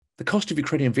The cost of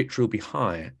Ukrainian victory will be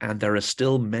high, and there are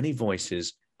still many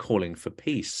voices calling for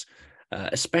peace,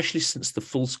 especially since the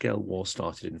full-scale war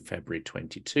started in February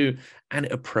 22 and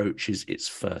it approaches its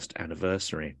first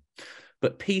anniversary.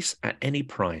 But peace at any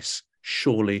price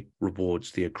surely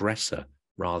rewards the aggressor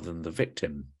rather than the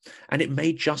victim, and it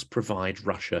may just provide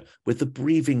Russia with the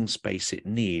breathing space it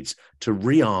needs to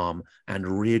rearm and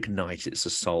reignite its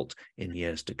assault in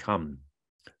years to come.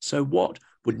 So what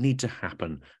would need to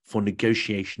happen for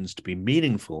negotiations to be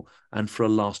meaningful and for a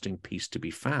lasting peace to be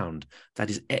found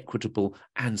that is equitable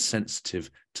and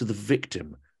sensitive to the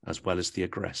victim as well as the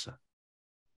aggressor?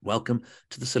 Welcome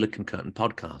to the Silicon Curtain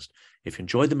podcast. If you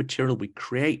enjoy the material we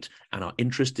create and are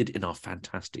interested in our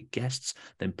fantastic guests,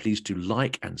 then please do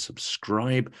like and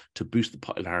subscribe to boost the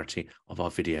popularity of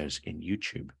our videos in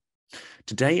YouTube.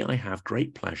 Today, I have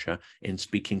great pleasure in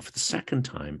speaking for the second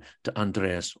time to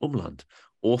Andreas Umland,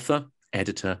 author,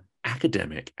 editor,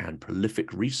 academic, and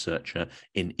prolific researcher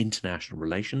in international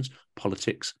relations,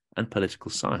 politics, and political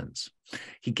science.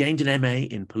 He gained an MA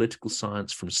in political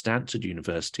science from Stanford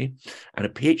University and a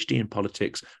PhD in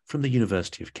politics from the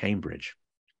University of Cambridge.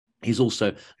 He's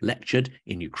also lectured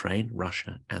in Ukraine,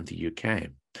 Russia, and the UK.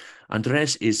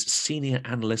 Andreas is senior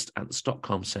analyst at the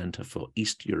Stockholm Centre for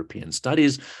East European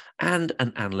Studies and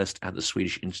an analyst at the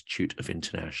Swedish Institute of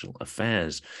International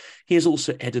Affairs. He is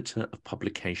also editor of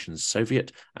publications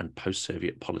Soviet and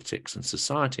Post-Soviet Politics and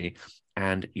Society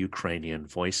and Ukrainian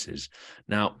Voices.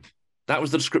 Now, that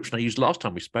was the description I used last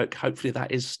time we spoke. Hopefully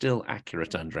that is still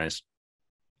accurate, Andreas.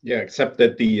 Yeah, except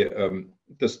that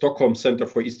the Stockholm Centre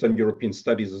for Eastern European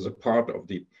Studies is a part of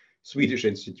the Swedish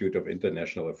Institute of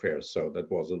International Affairs. So that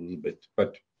was a little bit,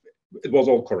 but it was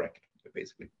all correct,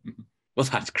 basically. Well,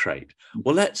 that's great.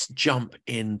 Well, let's jump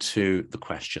into the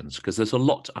questions because there's a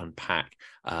lot to unpack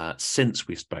since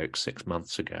we spoke 6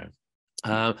 months ago.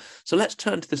 So let's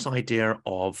turn to this idea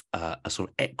of a sort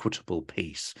of equitable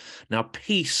peace. Now,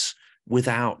 peace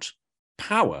without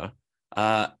power,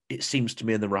 it seems to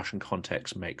me in the Russian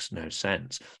context makes no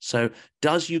sense. So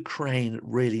does Ukraine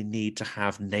really need to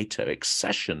have NATO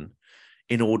accession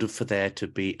in order for there to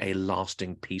be a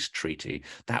lasting peace treaty?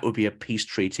 That would be a peace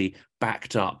treaty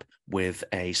backed up with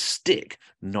a stick,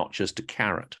 not just a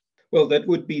carrot. Well, that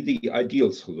would be the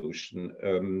ideal solution.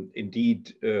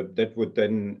 Indeed, that would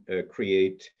then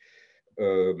create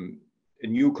a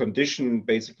new condition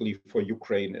basically for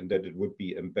Ukraine, and that it would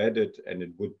be embedded, and it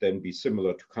would then be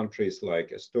similar to countries like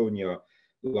Estonia,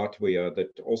 Latvia,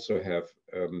 that also have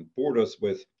borders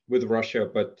with Russia,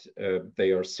 but they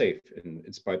are safe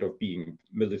in spite of being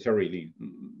militarily,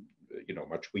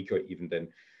 much weaker even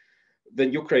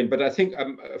than Ukraine. But I think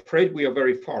I'm afraid we are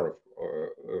very far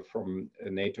from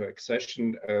NATO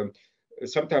accession.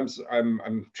 Sometimes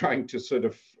I'm trying to sort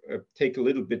of take a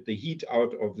little bit the heat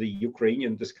out of the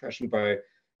Ukrainian discussion by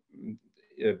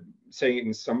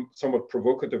saying somewhat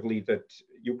provocatively that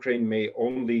it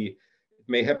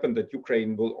may happen that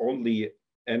Ukraine will only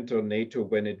enter NATO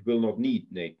when it will not need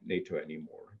NATO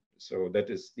anymore. So that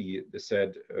is the sad,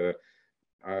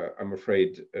 I'm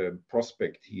afraid,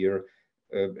 prospect here.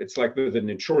 It's like with an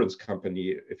insurance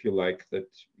company, if you like, that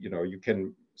you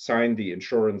can sign the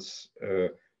insurance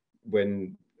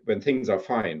when things are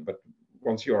fine, but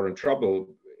once you are in trouble,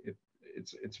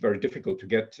 it's very difficult to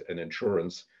get an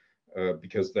insurance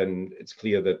because then it's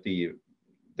clear that the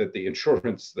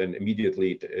insurance then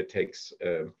immediately takes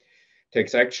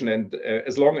action. And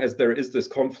as long as there is this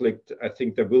conflict, I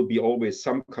think there will be always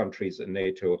some countries in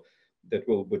NATO that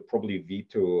would probably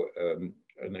veto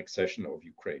an accession of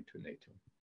Ukraine to NATO.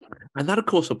 And that, of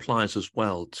course, applies as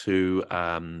well to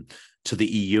the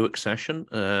EU accession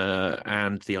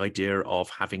and the idea of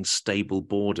having stable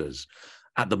borders.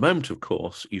 At the moment, of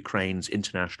course, Ukraine's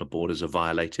international borders are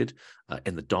violated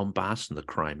in the Donbass and the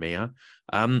Crimea.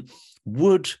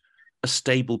 Would a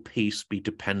stable peace be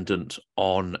dependent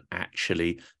on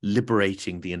actually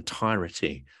liberating the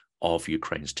entirety of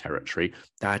Ukraine's territory?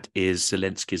 That is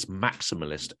Zelensky's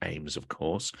maximalist aims, of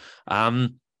course.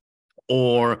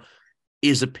 Or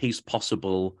is a peace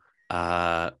possible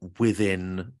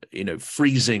within,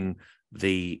 freezing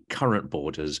the current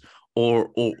borders,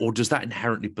 or does that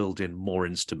inherently build in more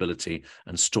instability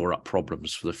and store up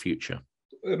problems for the future?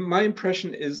 My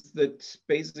impression is that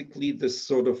basically this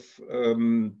sort of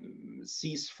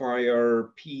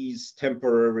ceasefire, peace,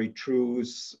 temporary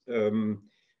truce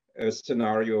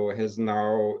scenario has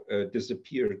now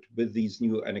disappeared with these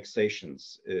new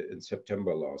annexations in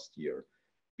September last year,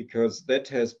 because that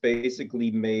has basically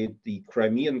made the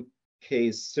Crimean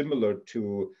case similar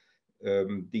to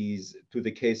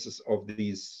the cases of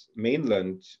these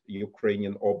mainland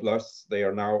Ukrainian oblasts. They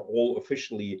are now all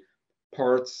officially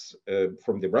parts,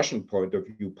 from the Russian point of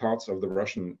view, parts of the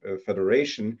Russian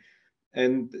Federation.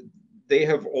 And they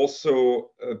have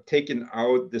also taken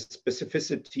out the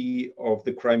specificity of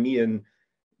the Crimean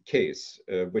case,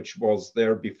 which was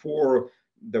there before.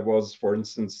 There was, for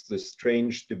instance, the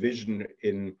strange division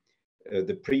in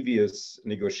the previous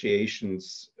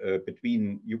negotiations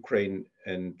between Ukraine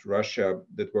and Russia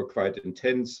that were quite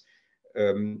intense.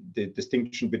 The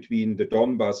distinction between the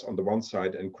Donbas on the one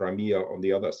side and Crimea on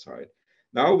the other side.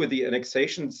 Now with the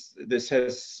annexations, this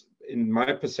has, in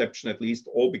my perception at least,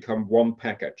 all become one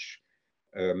package,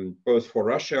 both for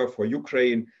Russia, for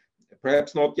Ukraine,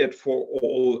 perhaps not yet for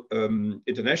all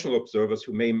international observers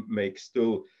who may make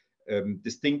still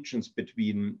distinctions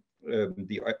between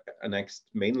the annexed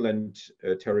mainland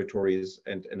territories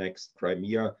and annexed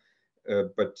Crimea.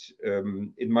 But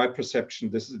in my perception,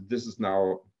 this is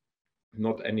now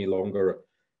not any longer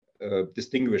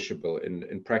distinguishable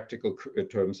in practical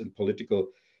terms, in political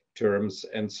terms.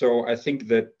 And so I think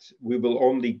that we will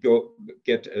only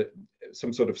get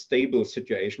some sort of stable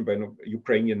situation when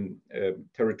Ukrainian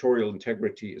territorial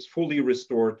integrity is fully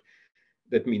restored.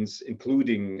 That means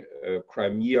including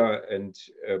Crimea. And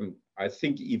I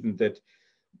think even that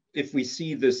if we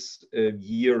see this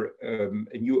year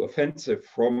a new offensive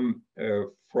from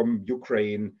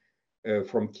Ukraine,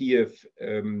 from Kiev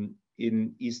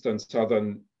in eastern,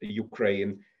 southern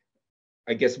Ukraine,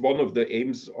 I guess one of the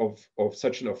aims of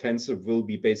such an offensive will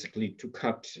be basically to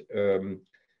cut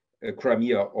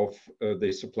Crimea off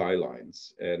the supply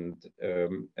lines, and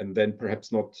then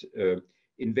perhaps not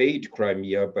invade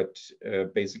Crimea, but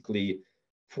basically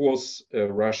force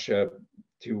Russia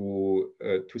to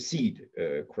cede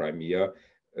Crimea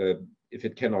if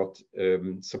it cannot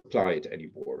supply it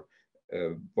anymore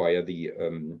via the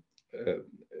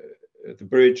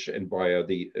bridge and via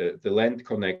the land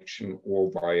connection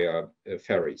or via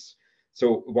ferries.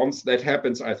 So once that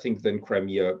happens, I think then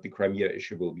the Crimea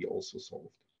issue will be also solved.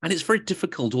 And it's very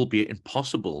difficult, albeit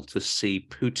impossible, to see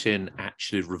Putin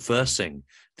actually reversing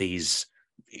these,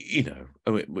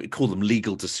 we call them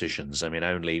legal decisions. I mean,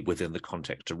 only within the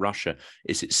context of Russia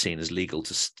is it seen as legal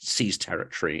to seize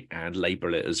territory and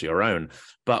label it as your own.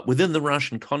 But within the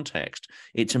Russian context,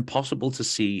 it's impossible to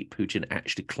see Putin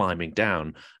actually climbing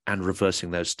down and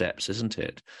reversing those steps, isn't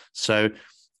it? So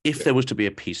if there was to be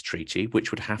a peace treaty, which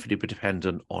would have to be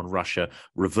dependent on Russia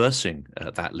reversing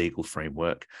that legal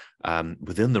framework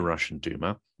within the Russian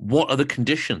Duma, what are the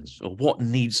conditions, or what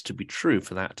needs to be true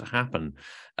for that to happen?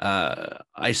 I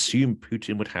assume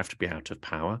Putin would have to be out of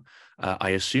power. I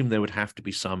assume there would have to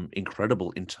be some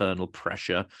incredible internal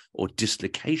pressure or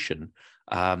dislocation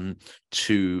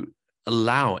to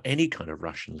allow any kind of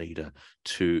Russian leader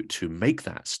to make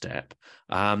that step.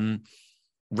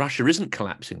 Russia isn't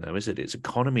collapsing, though, is it? Its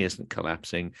economy isn't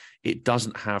collapsing. It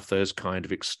doesn't have those kind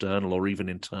of external or even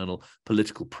internal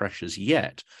political pressures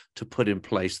yet to put in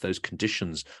place those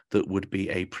conditions that would be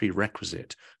a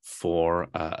prerequisite for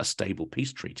a stable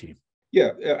peace treaty.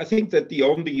 Yeah, I think that the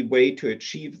only way to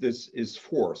achieve this is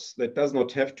force. That does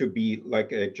not have to be,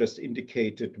 like I just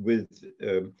indicated with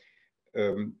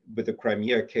the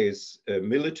Crimea case,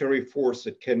 military force.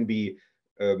 It can be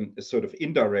a sort of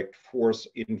indirect force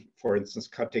in, for instance,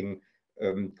 cutting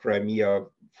Crimea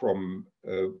from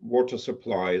water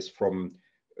supplies, from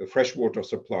freshwater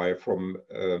supply, from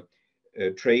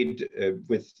trade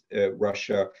with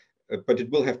Russia, but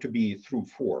it will have to be through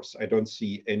force. I don't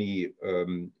see any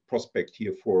prospect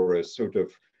here for a sort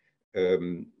of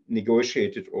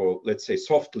negotiated, or let's say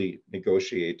softly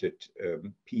negotiated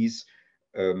peace.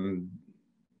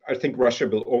 I think Russia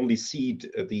will only cede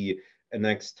the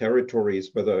annexed territories,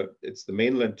 whether it's the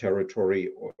mainland territory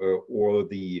or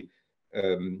the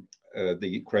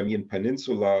Crimean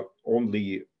Peninsula,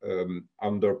 only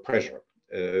under pressure.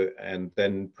 And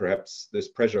then perhaps this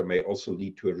pressure may also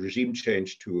lead to a regime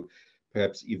change, to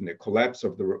perhaps even a collapse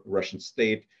of the Russian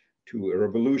state, to a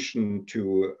revolution,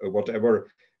 to whatever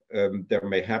there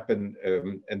may happen.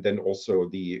 And then also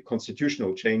the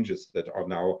constitutional changes that are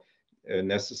now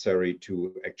necessary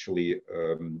to actually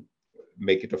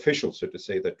make it official, so to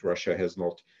say, that Russia has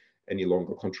not any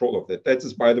longer control of that. That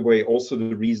is, by the way, also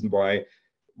the reason why,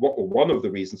 one of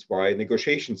the reasons why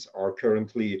negotiations are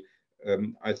currently,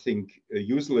 I think,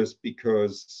 useless,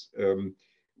 because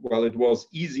while it was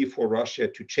easy for Russia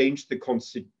to change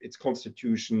its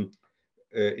constitution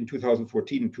in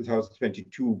 2014 and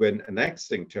 2022 when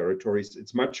annexing territories,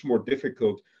 it's much more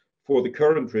difficult for the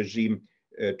current regime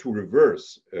to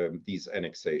reverse these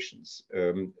annexations.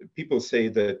 People say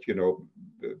that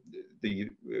the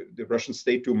Russian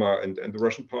State Duma and the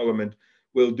Russian Parliament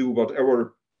will do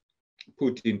whatever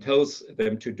Putin tells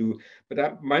them to do.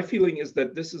 But my feeling is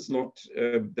that this is not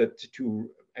that to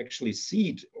actually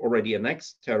cede already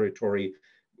annexed territory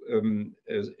in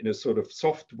a sort of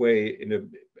soft way,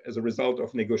 as a result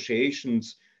of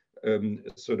negotiations,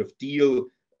 sort of deal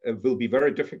will be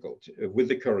very difficult with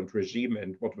the current regime.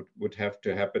 And what would have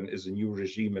to happen is a new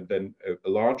regime and then a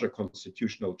larger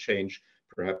constitutional change,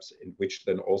 perhaps, in which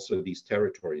then also these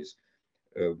territories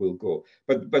will go.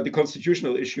 But the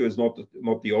constitutional issue is not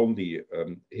the only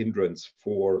hindrance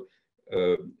for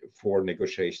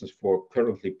negotiations, for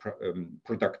currently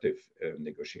productive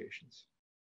negotiations.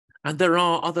 And there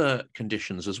are other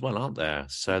conditions as well, aren't there?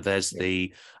 So there's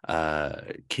the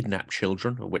kidnapped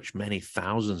children, of which many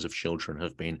thousands of children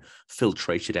have been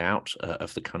filtrated out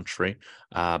of the country.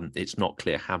 It's not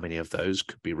clear how many of those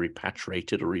could be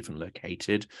repatriated or even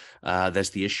located.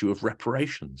 There's the issue of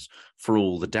reparations for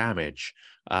all the damage.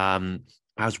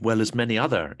 As well as many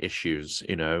other issues.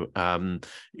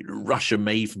 Russia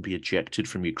may even be ejected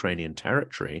from Ukrainian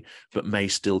territory, but may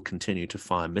still continue to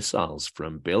fire missiles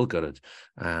from Belgorod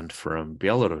and from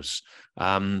Belarus.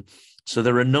 So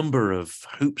there are a number of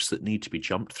hoops that need to be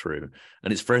jumped through,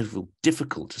 and it's very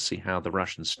difficult to see how the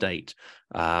Russian state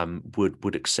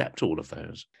would accept all of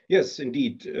those. Yes,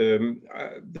 indeed.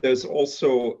 There's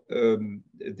also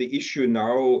the issue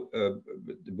now,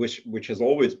 which has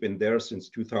always been there since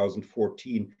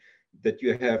 2014, that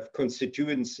you have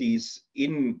constituencies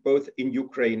both in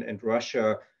Ukraine and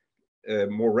Russia,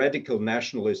 more radical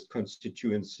nationalist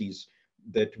constituencies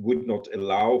that would not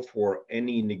allow for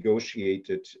any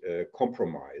negotiated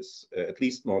compromise, at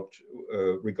least not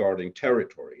regarding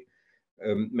territory.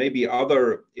 Maybe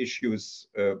other issues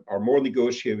are more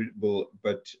negotiable,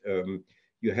 but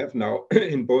you have now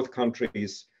in both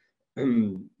countries,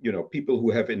 people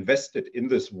who have invested in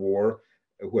this war,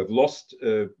 who have lost,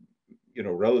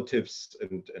 relatives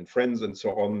and friends and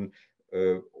so on,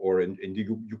 or in the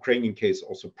Ukrainian case,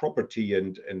 also property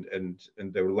and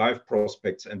their life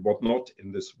prospects and whatnot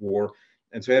in this war.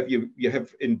 And so you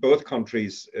have in both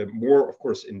countries, more, of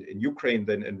course, in Ukraine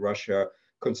than in Russia,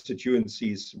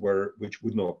 constituencies which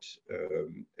would not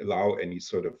allow any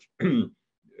sort of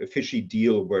fishy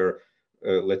deal where,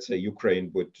 let's say,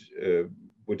 Ukraine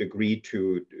would agree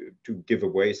to give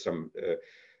away some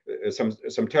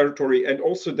territory. And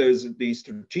also there's the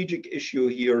strategic issue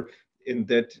here, in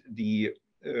that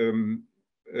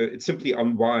it's simply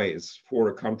unwise for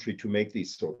a country to make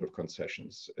these sort of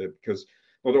concessions, because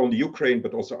not only Ukraine,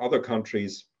 but also other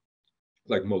countries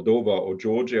like Moldova or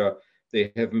Georgia,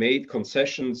 they have made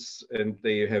concessions and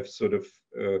they have sort of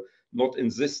not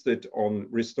insisted on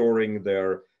restoring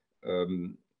their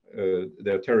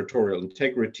territorial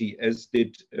integrity, as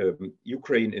did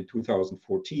Ukraine in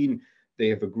 2014. They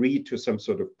have agreed to some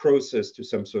sort of process, to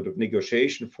some sort of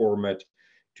negotiation format,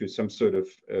 to some sort of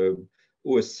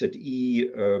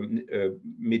OSCE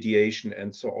mediation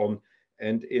and so on.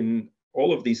 And in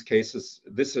all of these cases,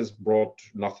 this has brought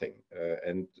nothing.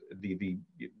 And the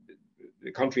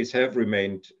countries have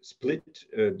remained split,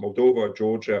 Moldova,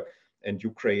 Georgia, and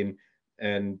Ukraine.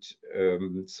 And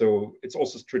so it's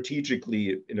also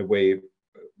strategically, in a way,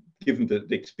 given the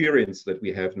experience that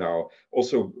we have now,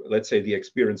 also, let's say, the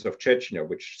experience of Chechnya,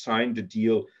 which signed a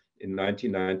deal in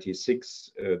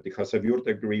 1996, the Khasavyurt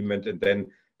Agreement, and then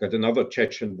got another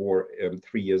Chechen war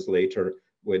 3 years later,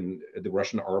 when the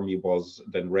Russian army was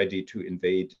then ready to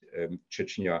invade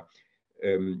Chechnya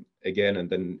again, and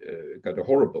then got a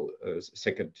horrible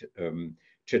second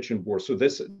Chechen war. So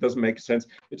this doesn't make sense.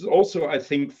 It's also, I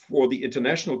think, for the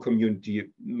international community,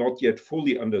 not yet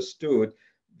fully understood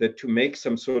that to make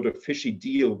some sort of fishy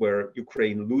deal where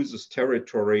Ukraine loses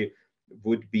territory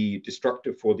would be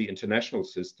destructive for the international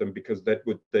system, because that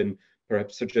would then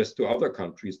perhaps suggest to other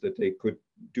countries that they could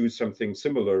do something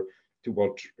similar to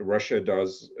what Russia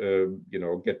does,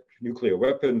 get nuclear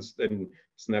weapons, then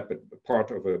snap a part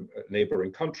of a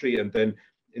neighboring country, and then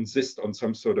insist on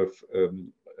some sort of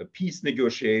a peace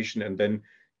negotiation, and then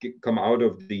come out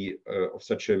of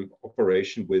such an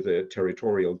operation with a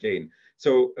territorial gain.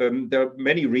 So there are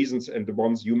many reasons, and the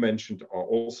ones you mentioned are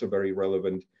also very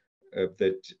relevant,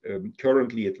 that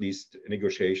currently, at least,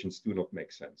 negotiations do not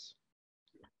make sense.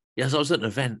 Yes, I was at an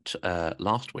event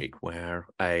last week where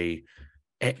a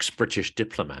ex-British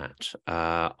diplomat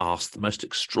asked the most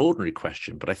extraordinary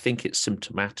question, but I think it's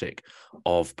symptomatic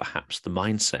of perhaps the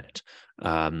mindset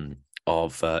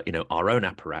of our own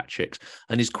apparatchiks.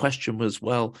 And his question was,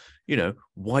 well,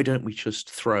 why don't we just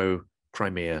throw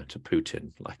Crimea to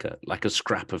Putin like a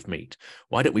scrap of meat?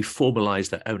 Why don't we formalize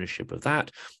the ownership of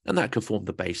that, and that could form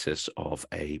the basis of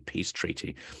a peace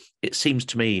treaty? It seems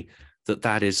to me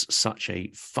that is such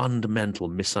a fundamental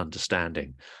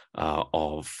misunderstanding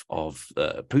of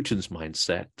Putin's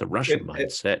mindset, the Russian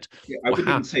mindset. Yeah, I would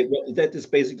even say, well, that is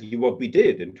basically what we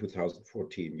did in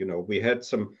 2014. You know, we had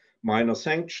some minor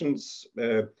sanctions.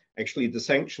 Actually, the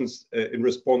sanctions in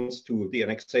response to the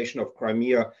annexation of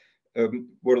Crimea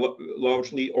were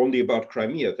largely only about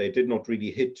Crimea. They did not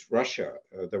really hit Russia.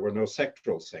 There were no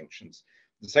sectoral sanctions.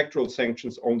 The sectoral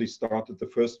sanctions only started, the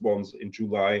first ones, in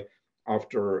July,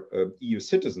 after EU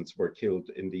citizens were killed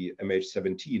in the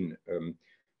MH17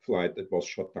 flight that was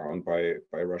shot down by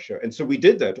Russia. And so we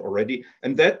did that already.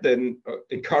 And that then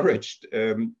encouraged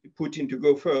Putin to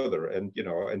go further. And, you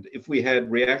know, and if we had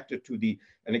reacted to the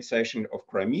annexation of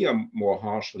Crimea more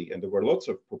harshly, and there were lots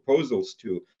of proposals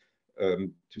to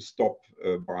stop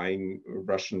buying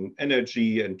Russian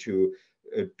energy and to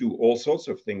do all sorts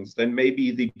of things, then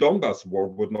maybe the Donbas war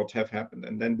would not have happened.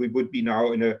 And then we would be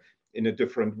now in a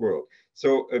different world.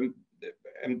 So,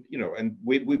 and you know, and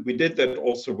we did that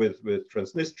also with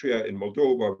Transnistria in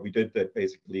Moldova. We did that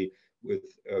basically with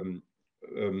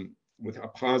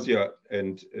Abkhazia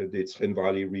and the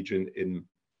Tskhinvali region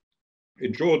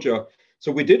in Georgia.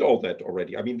 So we did all that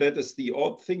already. I mean, that is the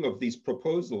odd thing of these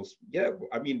proposals. Yeah,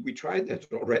 I mean, we tried that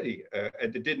already,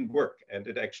 and it didn't work. And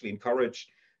it actually encouraged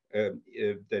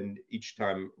then each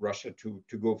time Russia to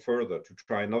go further, to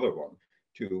try another one.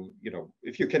 To, you know,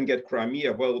 if you can get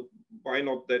Crimea, well, why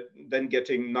not then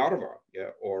getting Narva,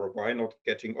 yeah, or why not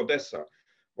getting Odessa?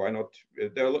 Why not?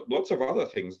 There are lots of other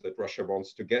things that Russia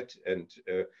wants to get, and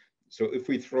so if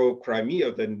we throw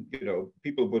Crimea, then, you know,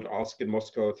 people would ask in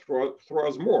Moscow, throw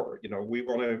us more. You know, we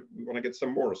want to get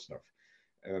some more stuff.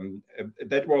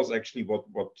 That was actually what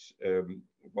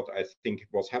I think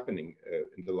was happening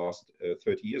in the last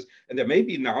 30 years, and there may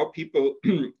be now people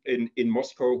in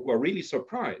Moscow who are really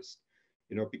surprised.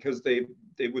 You know, because they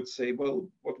would say, well,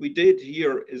 what we did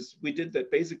here is we did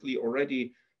that basically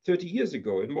already 30 years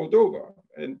ago in Moldova,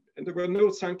 and there were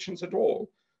no sanctions at all.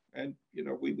 And, you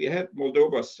know, we had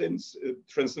Moldova since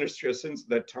Transnistria since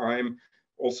that time.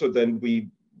 Also, then we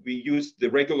used the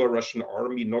regular Russian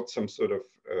army, not some sort of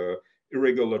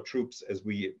irregular troops as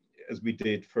we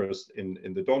did first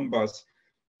in the Donbas.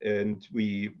 And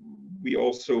we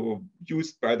also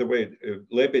used, by the way,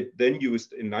 Lebed then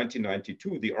used in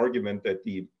 1992 the argument that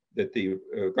the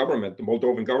government, the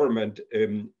Moldovan government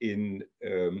in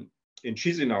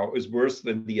Chisinau is worse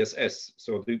than the SS.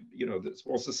 So you know, this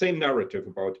was the same narrative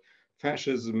about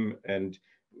fascism, and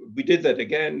we did that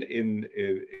again in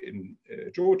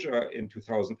Georgia in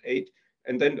 2008.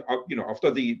 And then, you know,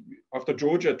 after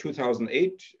Georgia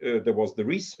 2008, there was the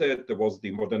reset, there was the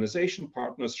modernization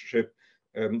partnership.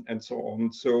 And so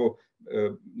on. So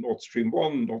Nord Stream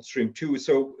 1, Nord Stream 2.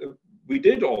 So we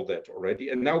did all that already,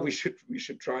 and now we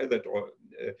should try that.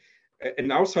 And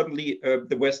now suddenly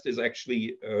the West is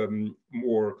actually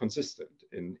more consistent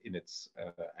in its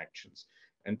actions.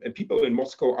 And people in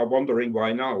Moscow are wondering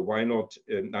why now? Why not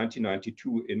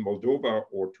 1992 in Moldova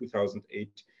or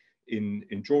 2008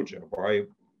 in Georgia? Why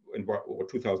or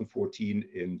 2014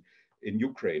 in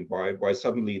Ukraine? Why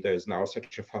suddenly there's now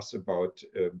such a fuss about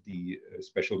the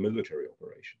special military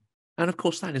operation? And of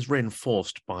course, that is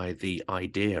reinforced by the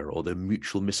idea or the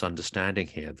mutual misunderstanding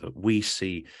here that we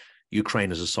see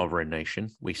Ukraine as a sovereign nation.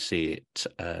 We see it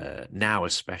now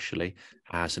especially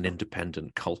as an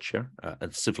independent culture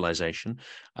and civilization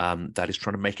that is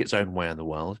trying to make its own way in the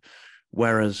world.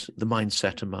 Whereas the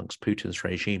mindset amongst Putin's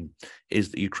regime is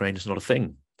that Ukraine is not a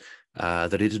thing.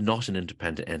 That it is not an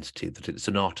independent entity, that it's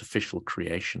an artificial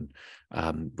creation,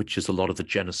 which is a lot of the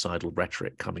genocidal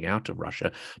rhetoric coming out of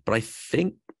Russia. But I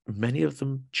think many of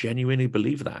them genuinely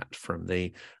believe that, from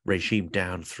the regime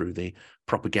down through the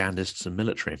propagandists and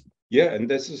military. Yeah, and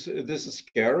this is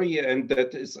scary, and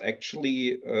that is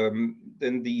actually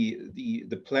then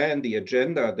the plan, the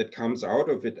agenda that comes out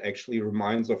of it actually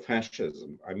reminds of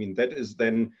fascism. I mean, that is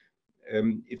then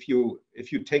if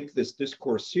you take this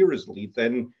discourse seriously,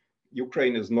 then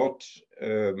Ukraine is not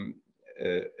a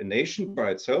nation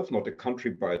by itself, not a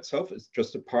country by itself. It's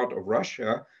just a part of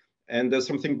Russia, and there's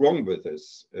something wrong with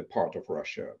this part of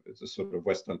Russia. It's a sort of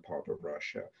Western part of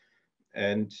Russia.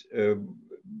 And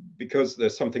because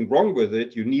there's something wrong with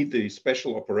it, you need the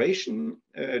special operation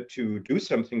to do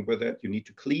something with it. You need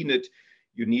to clean it.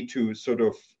 You need to sort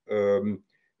of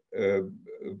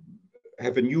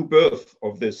have a new birth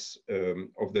of this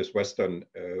Western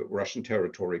Russian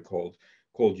territory called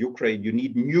Ukraine. You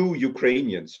need new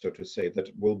Ukrainians, so to say, that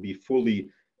will be fully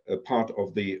part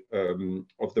of the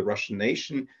Russian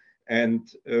nation, and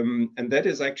that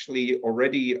is actually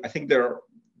already. I think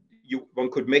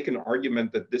one could make an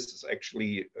argument that this is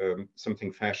actually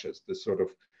something fascist. This sort of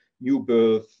new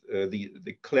birth,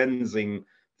 the cleansing,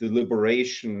 the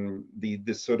liberation,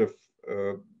 the sort of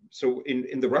so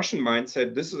in the Russian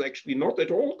mindset, this is actually not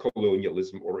at all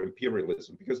colonialism or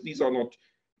imperialism, because these are not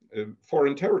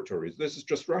foreign territories. This is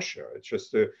just Russia. It's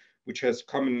just which has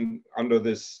come under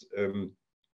this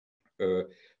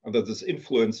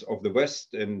influence of the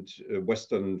West and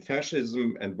Western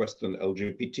fascism and Western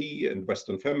LGBT and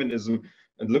Western feminism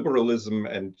and liberalism,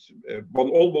 and one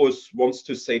almost wants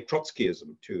to say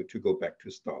Trotskyism to go back to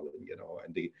Stalin, you know,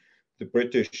 and the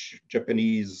British,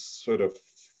 Japanese sort of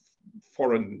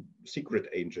foreign secret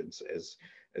agents, as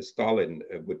Stalin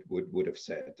would have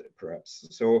said, perhaps.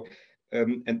 So.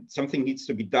 And something needs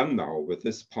to be done now with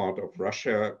this part of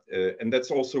Russia, and that's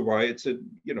also why it's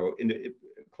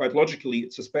quite logically,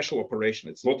 it's a special operation.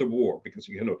 It's not a war, because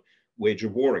you cannot wage a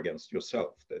war against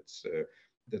yourself. That's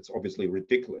obviously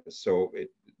ridiculous. So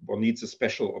one needs a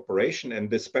special operation, and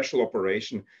this special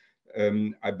operation,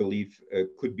 I believe,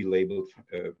 could be labeled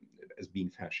as being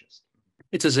fascist.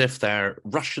 It's as if they're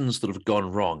Russians that have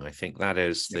gone wrong. I think that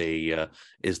is the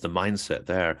mindset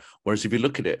there. Whereas if you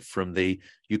look at it from the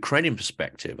Ukrainian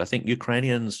perspective, I think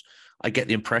Ukrainians, I get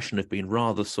the impression, have been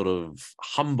rather sort of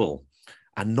humble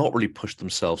and not really pushed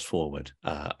themselves forward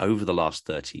over the last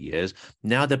 30 years.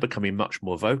 Now they're becoming much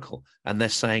more vocal, and they're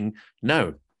saying,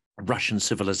 no, Russian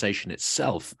civilization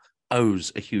itself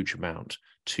owes a huge amount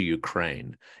to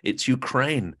Ukraine. It's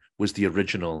Ukraine was the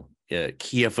original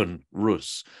Kievan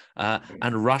Rus,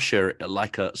 and Russia,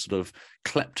 like a sort of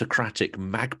kleptocratic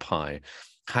magpie,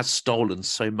 has stolen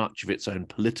so much of its own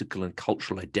political and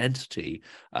cultural identity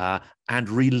and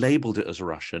relabeled it as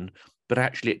Russian, but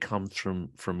actually it comes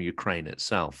from Ukraine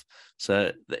itself.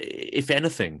 So if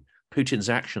anything, Putin's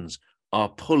actions are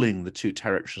pulling the two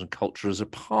territories and cultures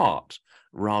apart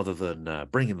rather than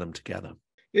bringing them together.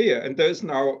 Yeah, and there's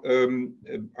now,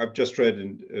 I've just read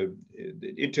an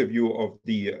interview of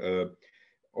the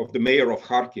mayor of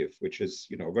Kharkiv, which is,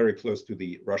 you know, very close to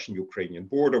the Russian-Ukrainian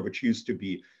border, which used to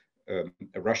be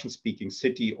a Russian-speaking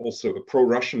city, also a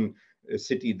pro-Russian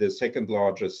city, the second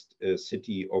largest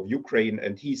city of Ukraine.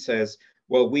 And he says,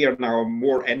 well, we are now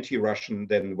more anti-Russian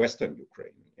than Western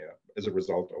Ukraine, as a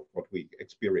result of what we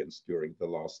experienced during the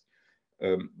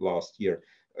last year.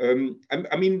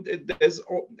 I mean,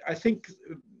 I think,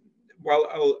 while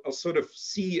I'll sort of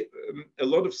see a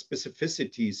lot of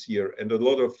specificities here and a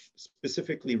lot of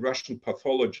specifically Russian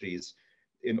pathologies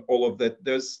in all of that,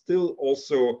 there's still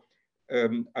also,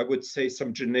 I would say,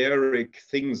 some generic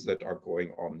things that are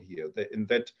going on here. In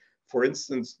that, for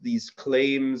instance, these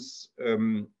claims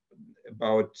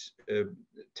about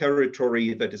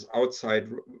territory that is outside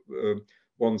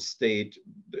one state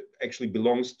that actually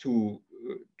belongs to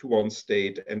one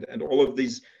state, and all of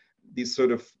these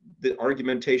sort of the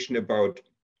argumentation about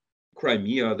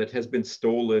Crimea that has been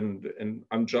stolen and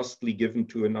unjustly given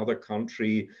to another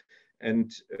country,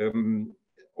 and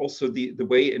also the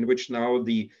way in which now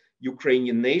the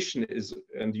Ukrainian nation is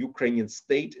and the Ukrainian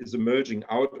state is emerging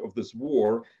out of this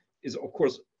war is, of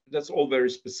course, that's all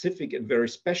very specific and very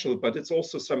special, but it's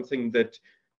also something that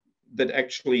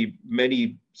actually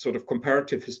many sort of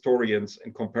comparative historians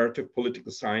and comparative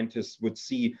political scientists would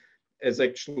see as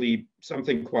actually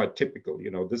something quite typical.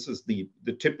 You know, this is the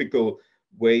typical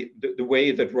way, the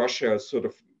way that Russia sort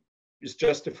of is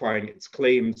justifying its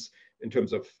claims in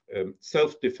terms of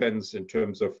self-defense, in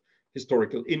terms of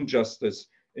historical injustice,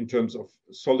 in terms of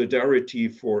solidarity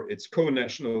for its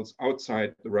co-nationals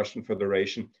outside the Russian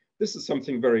Federation. This is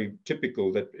something very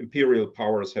typical that imperial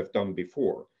powers have done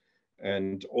before.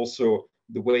 And also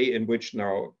the way in which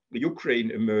now Ukraine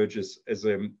emerges as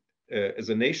a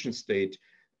nation state,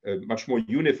 a much more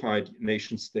unified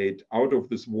nation state out of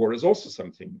this war, is also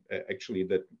something actually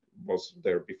that was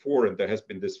there before. And there has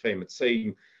been this famous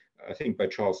saying, I think by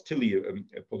Charles Tilly,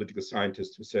 a political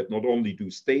scientist, who said, not only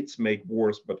do states make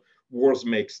wars, but wars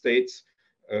make states.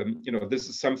 You know, this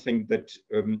is something that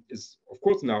is, of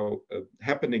course, now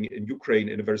happening in Ukraine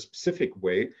in a very specific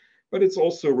way, but it's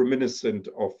also reminiscent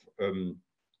of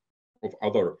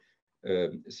other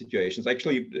situations.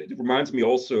 Actually, it reminds me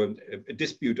also a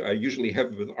dispute I usually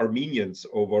have with Armenians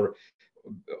over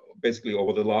basically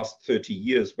over the last 30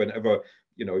 years. Whenever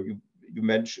you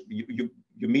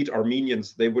meet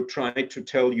Armenians, they would try to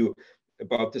tell you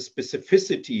about the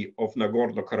specificity of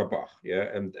Nagorno-Karabakh,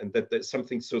 and that there's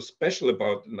something so special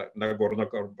about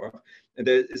Nagorno-Karabakh, and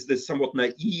there is this somewhat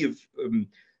naive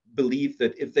belief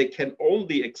that if they can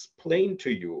only explain to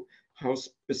you how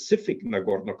specific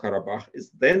Nagorno-Karabakh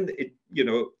is, then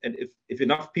and if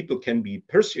enough people can be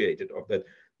persuaded of that,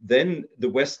 then the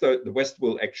West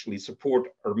will actually support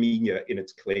Armenia in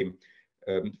its claim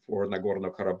for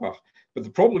Nagorno-Karabakh. But the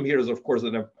problem here is, of course,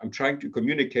 that I'm trying to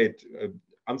communicate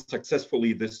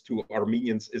unsuccessfully this to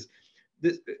Armenians, is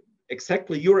this,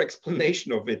 exactly your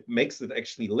explanation of it makes it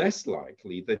actually less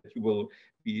likely that you will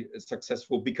be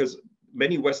successful, because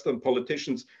many Western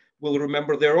politicians will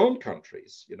remember their own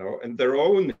countries, you know, and their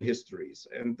own histories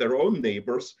and their own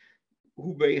neighbors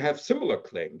who may have similar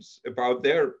claims about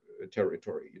their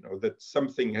territory, you know, that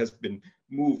something has been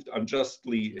moved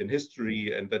unjustly in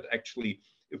history, and that actually,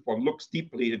 if one looks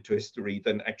deeply into history,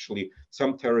 then actually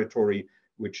some territory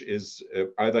which is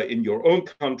either in your own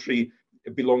country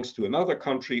belongs to another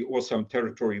country, or some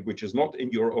territory which is not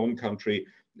in your own country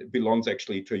belongs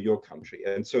actually to your country.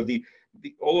 And so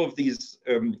all of these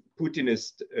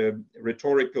Putinist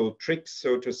rhetorical tricks,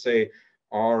 so to say,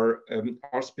 are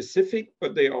specific,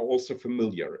 but they are also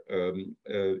familiar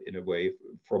in a way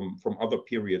from other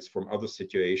periods, from other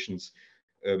situations,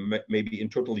 maybe in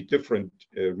totally different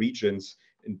regions,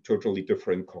 in totally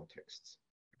different contexts.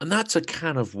 And that's a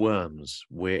can of worms,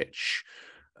 which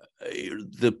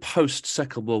the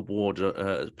post-Second World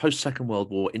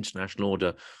War international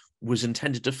order was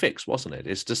intended to fix, wasn't it?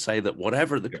 Is to say that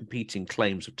whatever the competing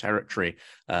claims of territory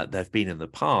there've been in the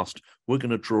past, we're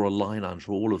going to draw a line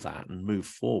under all of that and move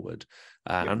forward.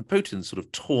 And Putin's sort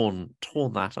of torn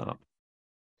that up.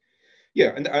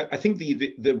 Yeah, and I think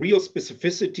the real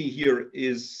specificity here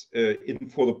is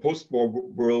for the post-war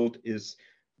world is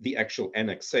the actual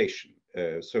annexation.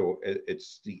 So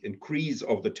it's the increase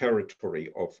of the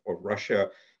territory of Russia,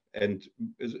 and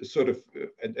sort of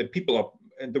and people are,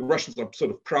 and the Russians are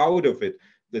sort of proud of it,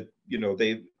 that, you know,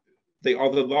 they are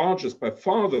the largest, by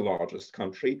far the largest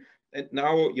country, and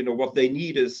now, you know, what they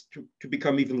need is to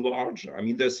become even larger. I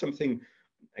mean, there's something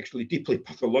actually deeply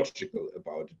pathological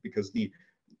about it, because the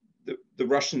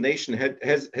Russian nation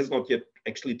has not yet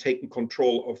actually taken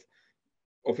control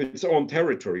of its own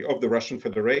territory, of the Russian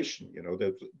Federation. You know,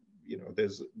 that, you know,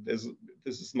 this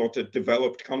is not a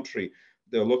developed country.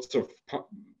 There are lots of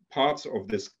parts of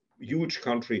this huge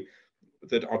country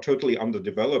that are totally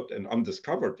underdeveloped and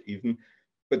undiscovered even,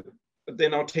 but they're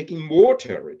now taking more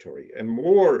territory and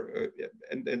more,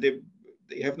 and they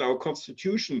have now a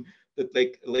constitution that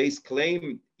lays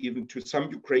claim even to some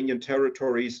Ukrainian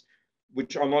territories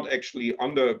which are not actually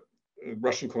under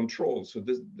Russian control. So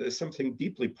there's something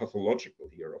deeply pathological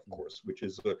here, of course, which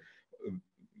is,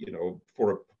 you know,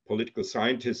 for a political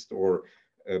scientist or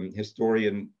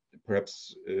historian,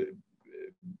 perhaps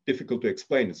difficult to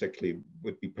explain. It's actually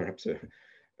would be perhaps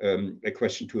a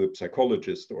question to a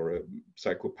psychologist or a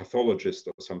psychopathologist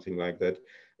or something like that,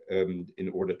 in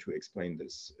order to explain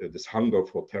this hunger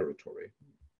for territory.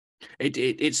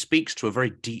 It speaks to a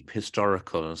very deep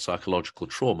historical and psychological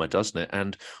trauma, doesn't it?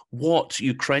 And what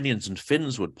Ukrainians and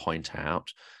Finns would point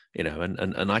out, you know,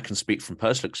 and I can speak from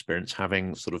personal experience,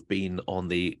 having sort of been on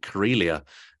the Karelia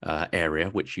area,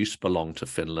 which used to belong to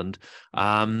Finland.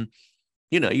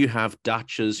 You know, you have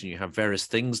dachas and you have various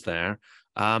things there,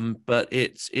 but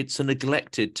it's a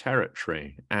neglected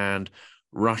territory, and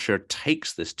Russia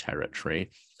takes this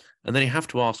territory, and then you have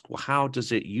to ask, well, how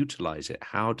does it utilize it?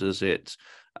 How does it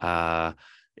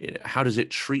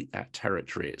treat that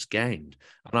territory it's gained?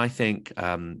 And I think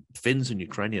Finns and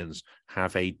Ukrainians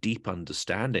have a deep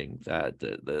understanding that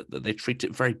they treat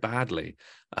it very badly.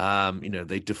 You know,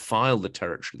 they defile the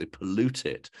territory, they pollute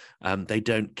it, they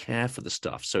don't care for the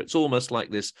stuff. So it's almost like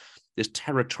this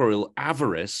territorial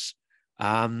avarice.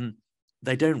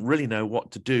 They don't really know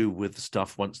what to do with the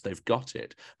stuff once they've got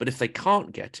it. But if they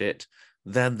can't get it,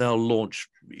 then they'll launch,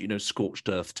 you know, scorched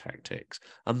earth tactics.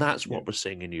 And that's what we're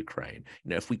seeing in Ukraine.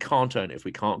 You know, if we can't own it, if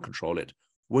we can't control it,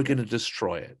 we're going to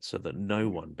destroy it so that no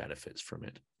one benefits from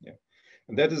it. Yeah.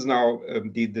 And that is now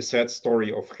the sad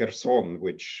story of Kherson,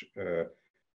 which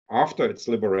after its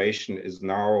liberation is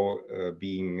now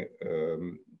being,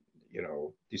 you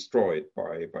know, destroyed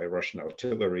by Russian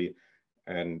artillery,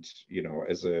 and, you know,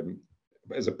 as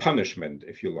a punishment,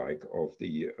 if you like,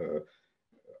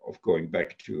 of going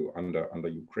back to under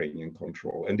Ukrainian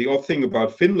control. And the odd thing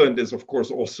about Finland is, of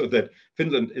course, also that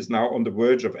Finland is now on the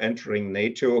verge of entering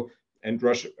NATO, and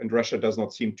Russia does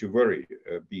not seem to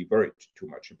be worried too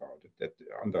much about it.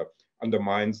 That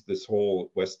undermines this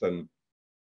whole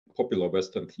popular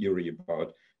Western theory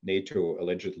about NATO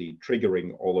allegedly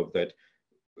triggering all of that.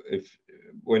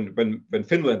 When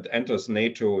Finland enters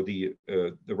NATO, the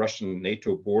Russian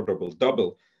NATO border will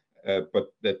double.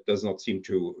 But that does not seem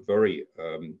to worry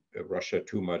Russia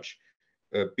too much,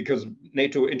 because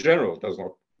NATO in general does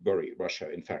not worry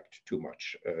Russia, in fact, too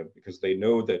much, because they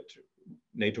know that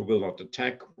NATO will not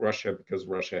attack Russia, because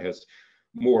Russia has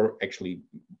more actually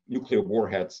nuclear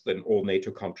warheads than all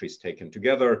NATO countries taken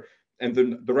together, and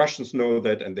the Russians know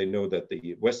that, and they know that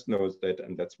the West knows that,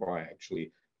 and that's why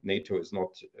actually NATO is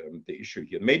not the issue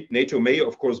here. NATO may,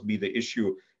 of course, be the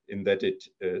issue in that it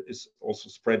is also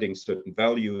spreading certain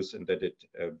values, and that it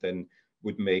then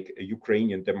would make a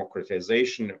Ukrainian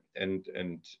democratization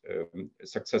and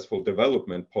successful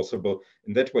development possible.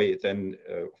 In that way, it then,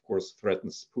 of course,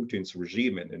 threatens Putin's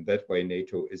regime, and in that way,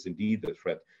 NATO is indeed a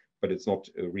threat, but it's not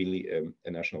really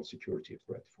a national security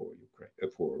threat for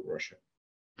Ukraine, for Russia.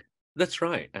 That's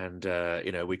right. And,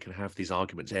 we can have these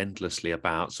arguments endlessly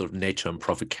about sort of NATO and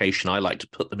provocation. I like to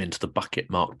put them into the bucket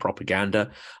marked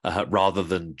propaganda rather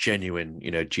than genuine,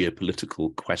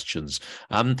 geopolitical questions.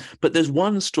 But there's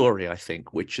one story, I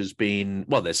think, which has been,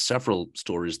 well, there's several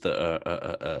stories that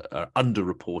are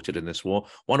underreported in this war.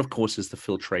 One, of course, is the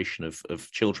filtration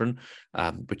of children,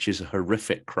 which is a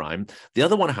horrific crime. The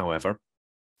other one, however,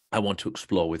 I want to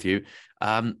explore with you,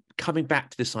 coming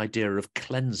back to this idea of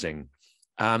cleansing.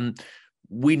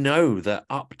 We know that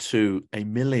up to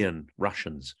 1 million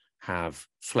Russians have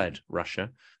fled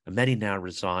Russia, and many now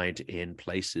reside in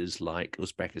places like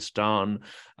Uzbekistan,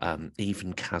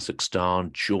 even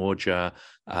Kazakhstan, Georgia,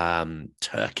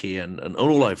 Turkey, and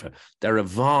all over. There are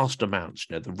vast amounts.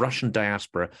 The Russian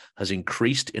diaspora has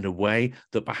increased in a way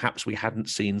that perhaps we hadn't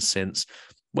seen since,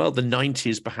 well, the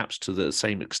 90s, perhaps to the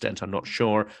same extent, I'm not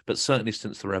sure, but certainly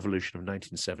since the revolution of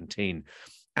 1917.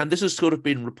 And this has sort of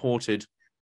been reported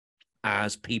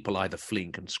as people either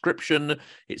fleeing conscription.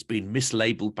 It's been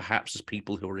mislabeled perhaps as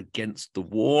people who are against the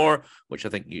war, which I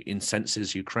think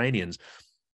incenses Ukrainians.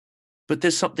 But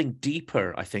there's something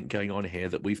deeper, I think, going on here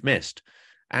that we've missed.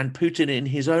 And Putin, in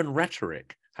his own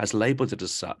rhetoric, has labeled it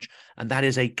as such, and that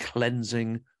is a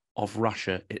cleansing of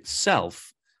Russia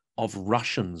itself, of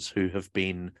Russians who have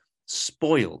been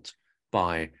spoiled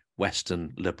by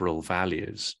Western liberal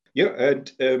values. Yeah,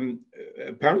 and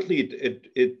apparently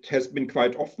it has been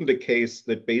quite often the case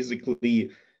that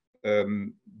basically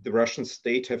the Russian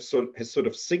state has sort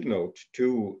of signaled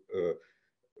to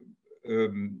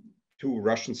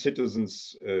Russian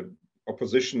citizens,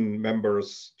 opposition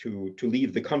members, to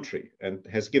leave the country, and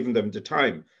has given them the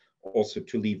time also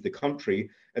to leave the country,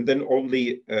 and then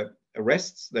only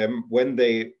arrests them when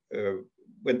they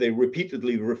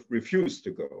repeatedly refuse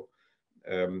to go.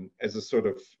 As a sort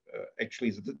of actually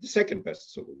the second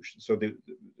best solution. So the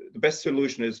best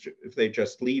solution is if they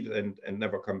just leave and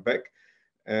never come back.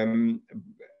 And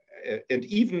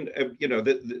even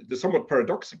the somewhat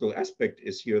paradoxical aspect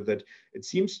is here that it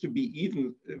seems to be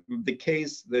even the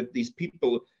case that these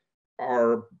people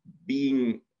are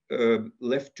being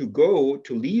left to go,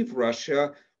 to leave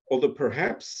Russia, although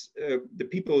perhaps the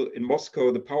people in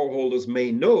Moscow, the power holders,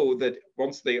 may know that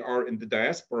once they are in the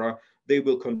diaspora, they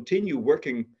will continue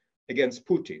working against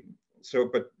Putin. So,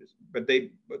 but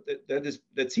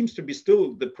that seems to be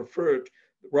still the preferred,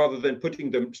 rather than putting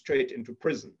them straight into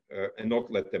prison and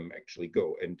not let them actually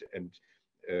go and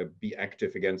be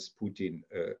active against Putin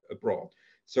abroad.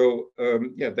 So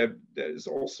there is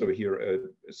also here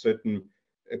a certain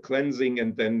cleansing,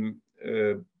 and then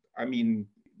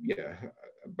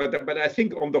but I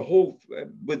think on the whole,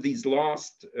 with these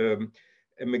last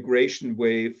immigration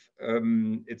wave,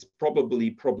 it's probably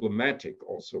problematic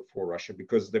also for Russia,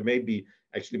 because there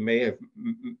may have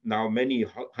now many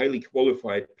highly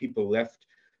qualified people left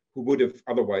who would have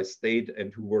otherwise stayed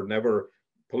and who were never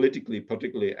politically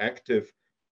particularly active,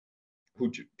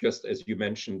 who just, as you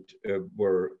mentioned,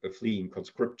 were fleeing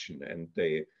conscription, and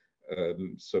they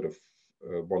sort of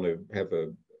want to have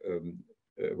a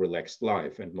relaxed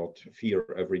life and not fear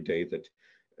every day that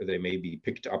they may be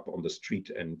picked up on the street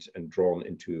and drawn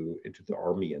into the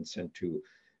army and sent to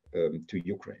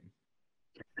Ukraine.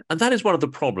 And that is one of the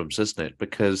problems, isn't it?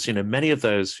 Because, many of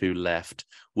those who left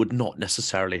would not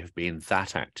necessarily have been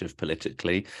that active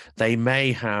politically. They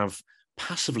may have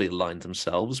passively aligned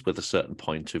themselves with a certain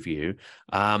point of view.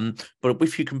 But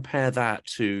if you compare that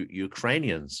to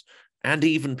Ukrainians and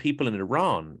even people in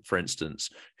Iran, for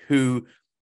instance, who,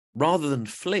 rather than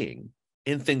fleeing,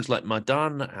 in things like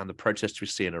Maidan and the protests we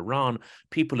see in Iran,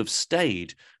 people have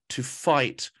stayed to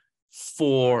fight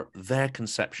for their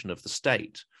conception of the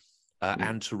state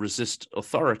and to resist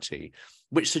authority,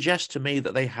 which suggests to me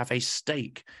that they have a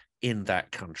stake in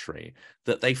that country,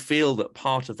 that they feel that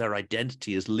part of their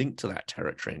identity is linked to that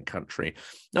territory and country.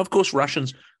 Now, of course,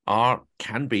 Russians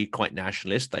can be quite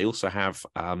nationalist. They also have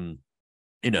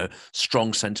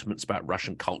strong sentiments about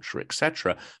Russian culture,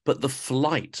 etc. But the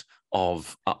flight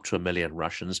of up to 1 million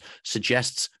Russians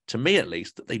suggests, to me at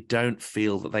least, that they don't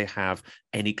feel that they have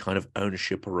any kind of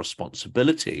ownership or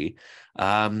responsibility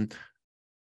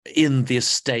in the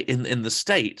state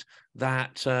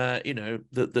that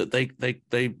that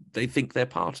they think they're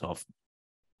part of.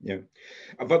 Yeah,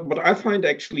 but what I find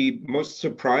actually most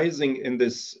surprising in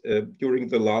this during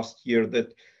the last year,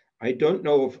 that I don't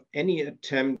know of any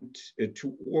attempt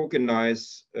to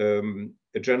organize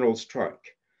a general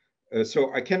strike.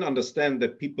 So I can understand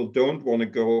that people don't want to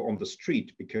go on the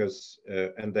street because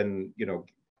and then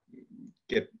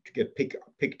get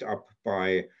picked up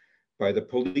by the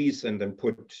police and then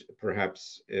put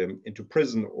perhaps into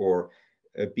prison, or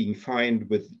being fined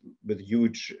with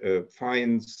huge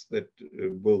fines that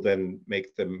will then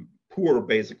make them poor,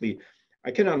 basically.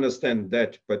 I can understand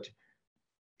that, but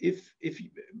if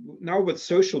now with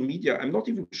social media, I'm not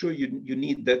even sure you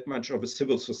need that much of a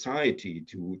civil society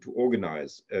to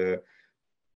organize a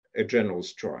general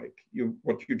strike.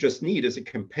 What you just need is a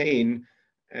campaign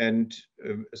and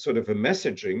sort of a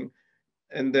messaging,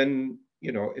 and then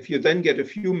if you then get a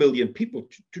few million people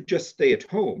to just stay at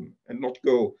home and not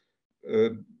go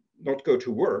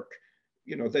to work,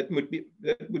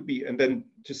 that would be, and then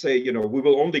to say, we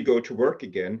will only go to work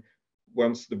again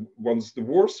once the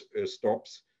war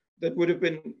stops, that would have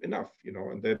been enough,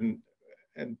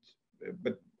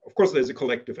 but of course there's a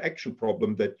collective action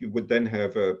problem, that you would then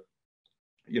have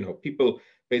people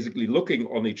basically looking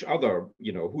on each other,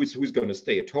 who's going to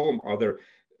stay at home,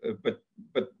 but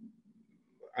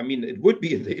I mean, it would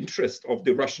be in the interest of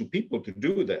the Russian people to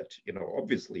do that,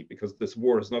 obviously, because this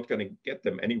war is not going to get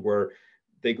them anywhere.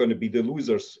 They're going to be the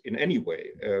losers in any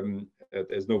way.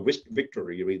 There's no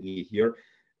victory really here.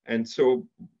 And so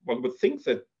one would think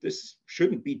that this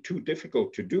shouldn't be too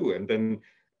difficult to do. And then,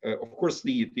 of course,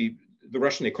 the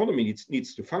Russian economy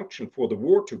needs to function for the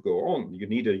war to go on.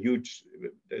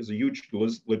 There's a huge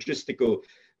logistical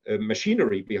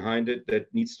machinery behind it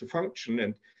that needs to function.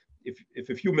 And if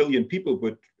a few million people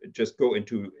would just go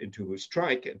into a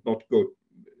strike and not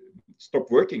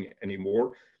stop working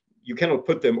anymore, you cannot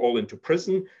put them all into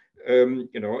prison,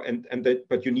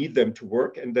 but you need them to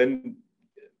work, and then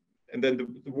the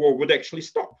war would actually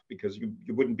stop, because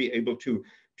you wouldn't be able to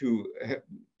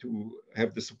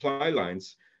have the supply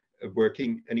lines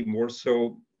working anymore.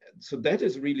 So that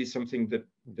is really something that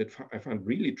I find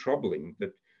really troubling.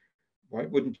 That why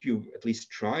wouldn't you at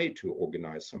least try to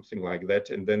organize something like that,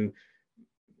 and then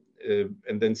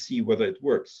see whether it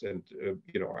works? And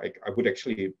I would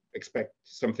actually expect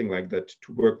something like that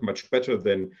to work much better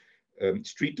than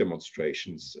street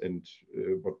demonstrations. And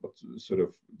what sort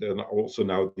of, there are also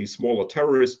now these smaller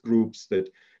terrorist groups that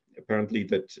apparently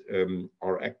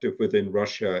are active within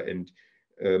Russia, and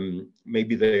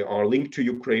maybe they are linked to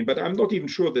Ukraine, but I'm not even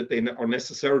sure that they are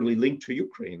necessarily linked to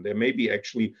Ukraine. There may be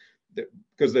actually,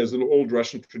 because there's an old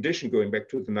Russian tradition going back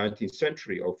to the 19th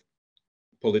century of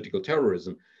political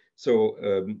terrorism. So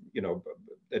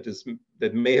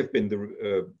that may have been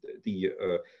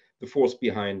the force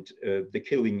behind the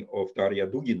killing of Daria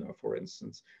Dugina, for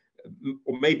instance,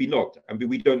 or maybe not. I mean,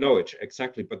 we don't know it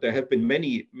exactly, but there have been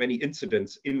many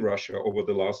incidents in Russia over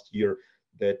the last year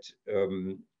that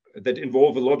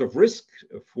involve a lot of risk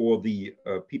for the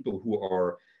people who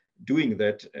are doing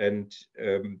that, and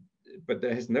but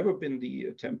there has never been the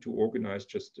attempt to organize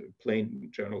just a plain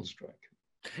general strike.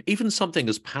 Even something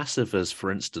as passive as,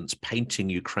 for instance, painting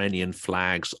Ukrainian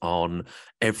flags on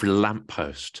every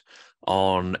lamppost,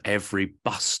 on every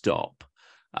bus stop.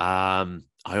 I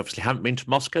obviously haven't been to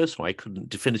Moscow, so I couldn't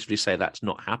definitively say that's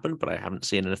not happened, but I haven't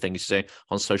seen anything to say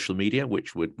on social media,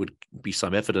 which would be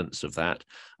some evidence of that.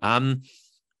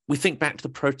 We think back to the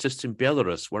protests in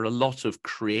Belarus, where a lot of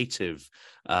creative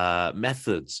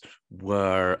methods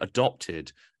were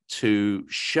adopted to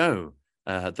show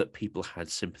that people had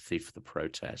sympathy for the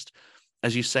protest.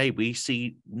 As you say, we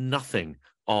see nothing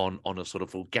on a sort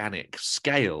of organic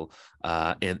scale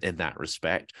in that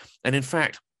respect. And in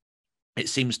fact, it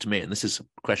seems to me, and this is a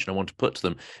question I want to put to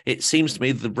them, it seems to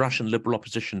me that the Russian liberal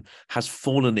opposition has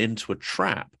fallen into a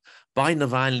trap. By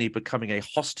Navalny becoming a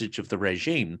hostage of the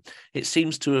regime, it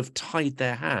seems to have tied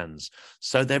their hands.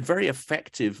 So they're very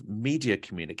effective media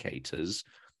communicators,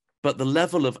 but the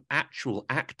level of actual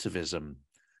activism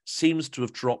seems to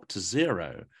have dropped to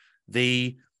zero.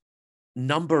 The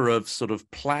number of sort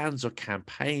of plans or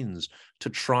campaigns to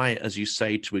try, as you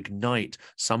say, to ignite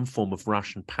some form of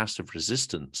Russian passive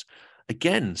resistance,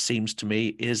 again, seems to me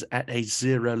is at a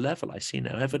zero level. I see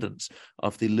no evidence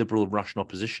of the liberal Russian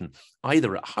opposition,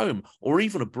 either at home or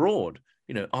even abroad.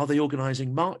 Are they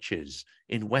organizing marches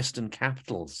in Western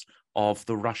capitals of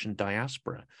the Russian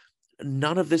diaspora?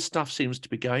 None of this stuff seems to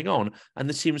be going on, and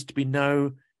there seems to be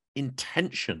no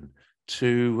intention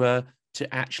to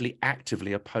actually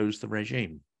actively oppose the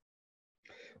regime.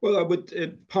 Well, I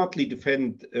would partly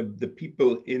defend the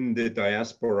people in the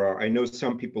diaspora. I know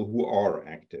some people who are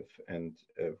active and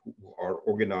who are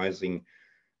organizing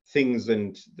things,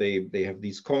 and they have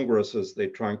these congresses. They're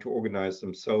trying to organize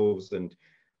themselves, and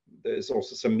there's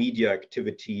also some media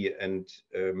activity, and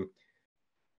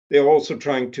they're also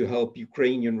trying to help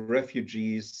Ukrainian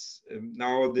refugees.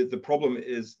 Now, the problem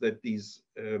is that these,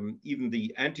 even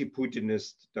the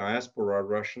anti-Putinist diaspora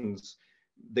Russians,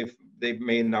 they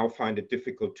may now find it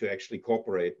difficult to actually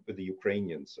cooperate with the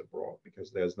Ukrainians abroad,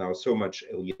 because there's now so much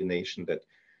alienation that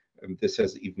this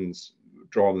has even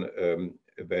drawn a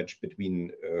wedge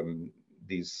between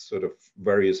these sort of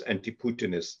various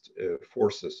anti-Putinist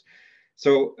forces.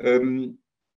 So,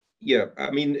 yeah,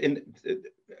 I mean,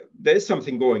 there's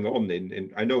something going on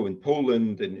I know in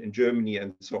Poland and in Germany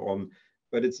and so on,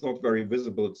 but it's not very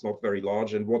visible, it's not very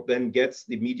large. And what then gets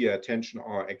the media attention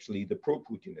are actually the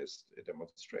pro-Putinist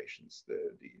demonstrations,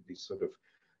 these sort of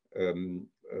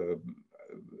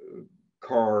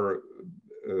car,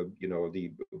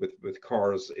 with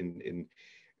cars in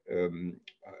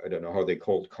I don't know how they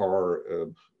called car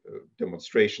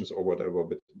demonstrations or whatever,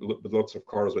 but with lots of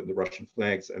cars with the Russian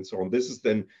flags and so on. This is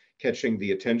then catching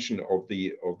the attention of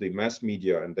the mass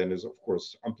media, and then is of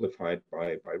course amplified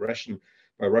by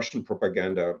Russian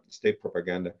propaganda, state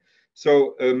propaganda.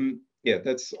 So yeah,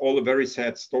 that's all a very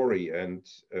sad story. And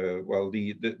well,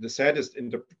 the saddest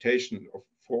interpretation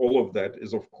for all of that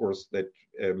is of course that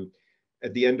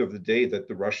at the end of the day, that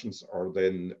the Russians are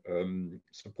then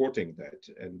supporting that,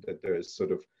 and that there is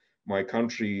sort of my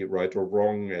country, right or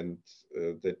wrong, and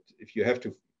that if you have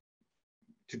to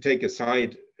take a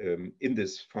side in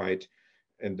this fight,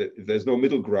 and if there's no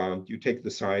middle ground, you take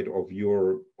the side of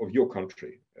your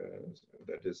country.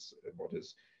 That is what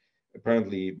is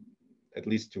apparently, at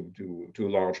least to a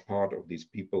large part of these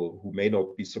people who may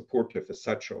not be supportive as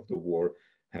such of the war,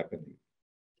 happening.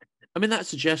 I mean, that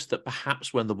suggests that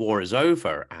perhaps when the war is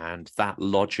over and that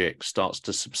logic starts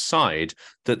to subside,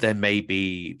 that there may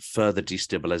be further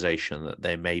destabilization, that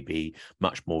there may be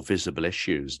much more visible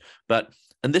issues.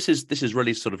 And this is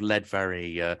really sort of led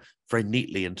very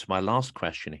neatly into my last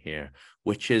question here,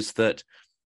 which is that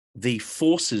the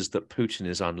forces that Putin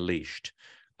has unleashed,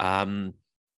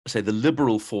 say the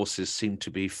liberal forces seem to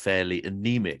be fairly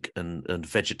anemic and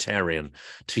vegetarian,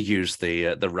 to use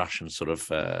the Russian sort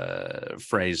of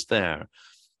phrase there.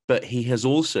 But he has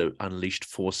also unleashed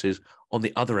forces on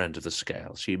the other end of the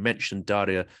scale. So you mentioned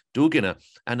Daria Dugina,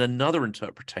 and another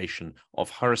interpretation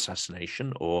of her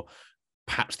assassination, or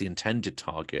perhaps the intended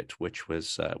target, which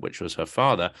was her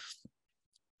father,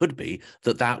 could be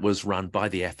that was run by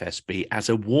the FSB as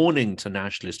a warning to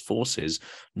nationalist forces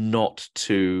not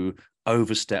to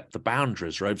overstep the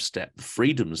boundaries or overstep the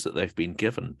freedoms that they've been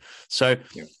given. So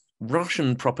yeah.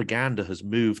 Russian propaganda has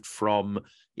moved from,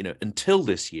 until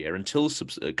this year, until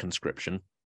conscription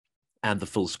and the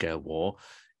full-scale war,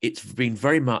 it's been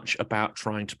very much about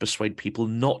trying to persuade people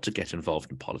not to get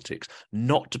involved in politics,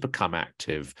 not to become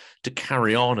active, to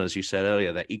carry on, as you said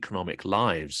earlier, their economic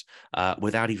lives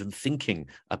without even thinking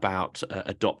about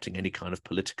adopting any kind of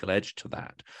political edge to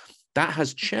that. That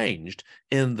has changed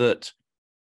in that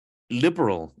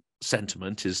liberal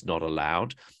sentiment is not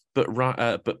allowed, but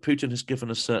Putin has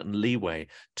given a certain leeway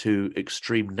to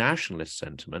extreme nationalist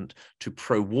sentiment, to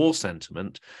pro-war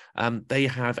sentiment. They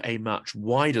have a much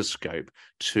wider scope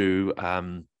to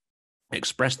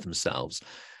express themselves.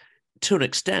 To an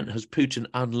extent, has Putin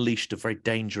unleashed a very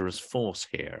dangerous force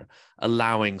here,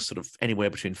 allowing sort of anywhere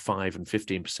between 5 and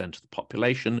 15% of the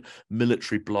population,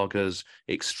 military bloggers,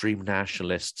 extreme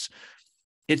nationalists.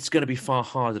 It's going to be far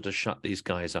harder to shut these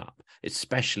guys up,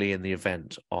 especially in the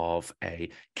event of a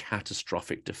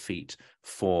catastrophic defeat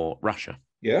for Russia.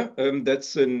 Yeah,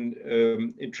 that's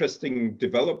an interesting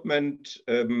development.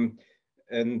 And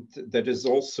that is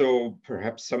also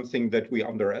perhaps something that we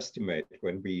underestimate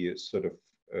when we sort of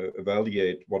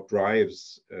evaluate what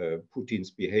drives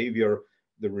Putin's behavior.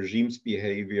 The regime's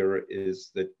behavior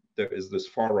is that there is this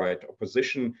far-right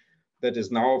opposition that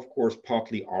is now, of course,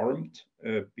 partly armed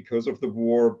because of the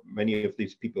war. Many of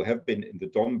these people have been in the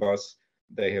Donbass.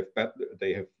 They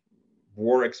have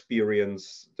war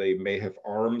experience. They may have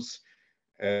arms,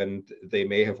 and they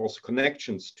may have also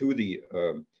connections to the,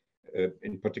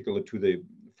 in particular, to the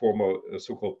former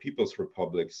so-called People's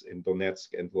Republics in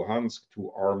Donetsk and Luhansk,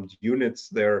 to armed units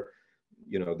there.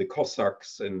 The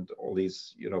Cossacks and all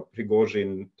these,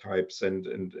 Prigozhin types and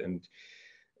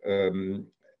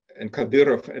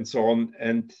Kadyrov and so on.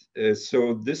 And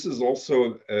so this is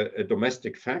also a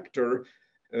domestic factor.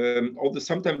 Although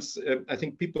sometimes I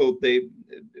think people,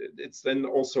 it's then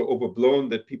also overblown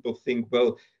that people think,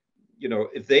 well,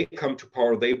 if they come to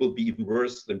power, they will be even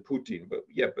worse than Putin. But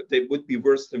yeah, but they would be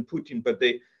worse than Putin. But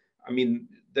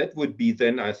that would be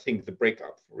then, I think, the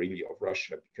breakup really of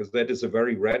Russia, because that is a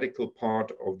very radical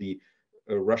part of the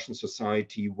Russian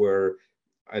society where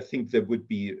I think there would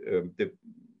be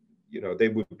they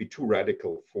would be too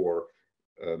radical for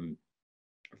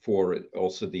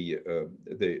also the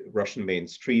Russian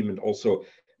mainstream, and also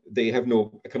they have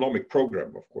no economic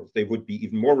program. Of course, they would be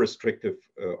even more restrictive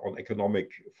on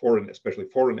especially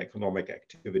foreign economic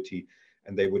activity,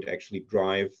 and they would actually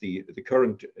drive the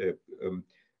current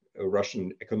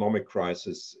Russian economic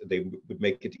crisis. They would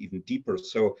make it even deeper.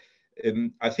 So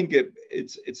I think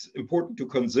it's important to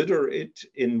consider it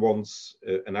in one's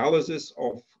analysis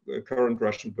of current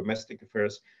Russian domestic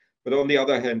affairs. But on the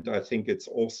other hand, I think it's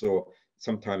also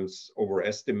sometimes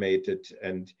overestimated,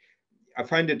 and I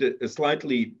find it a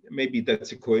slightly, maybe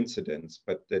that's a coincidence,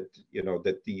 but that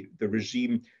that the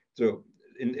regime. So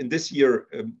in this year,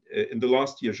 in the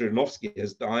last year, Zhirinovsky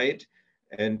has died,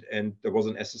 and there was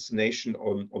an assassination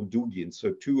on Dugin.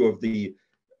 So two of the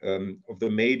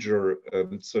major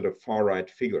sort of far right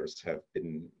figures have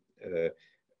been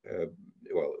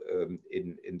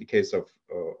in the case of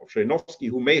Zhirinovsky,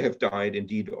 who may have died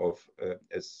indeed of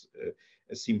as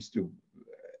seems to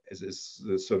as is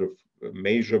the sort of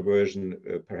major version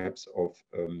perhaps of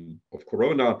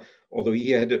corona, although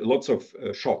he had lots of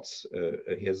shots.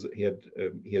 He has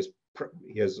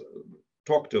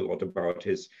talked a lot about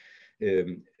his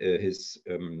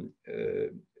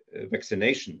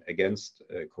vaccination against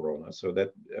corona. So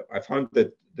that I found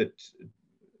that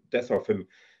death of him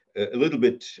a little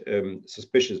bit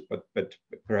suspicious, but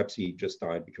perhaps he just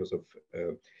died because of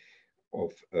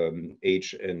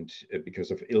age and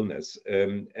because of illness.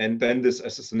 And then this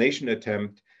assassination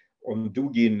attempt on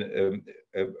Dugin,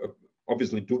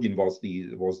 obviously Dugin was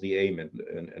the aim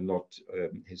and not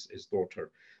his daughter.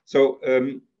 So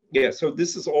so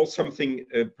this is all something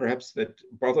perhaps that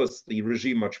bothers the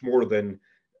regime much more than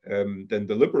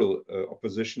the liberal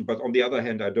opposition. But on the other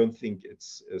hand, I don't think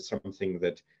it's something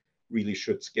that really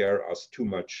should scare us too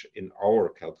much in our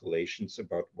calculations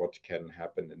about what can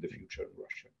happen in the future in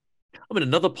Russia. I mean,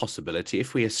 another possibility,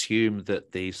 if we assume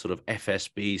that the sort of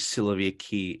FSB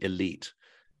Siloviki elite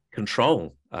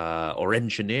control or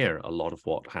engineer a lot of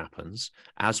what happens,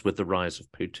 as with the rise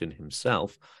of Putin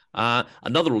himself,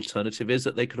 another alternative is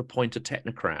that they could appoint a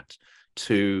technocrat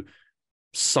to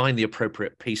sign the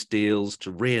appropriate peace deals,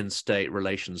 to reinstate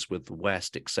relations with the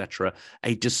West, etc.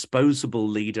 A disposable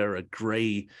leader, a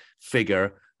grey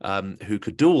figure who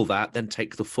could do all that, then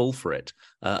take the fall for it.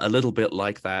 A little bit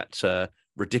like that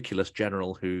ridiculous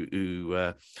general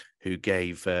who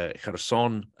gave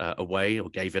Kherson away or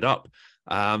gave it up.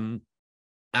 And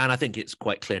I think it's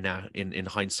quite clear now in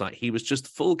hindsight, he was just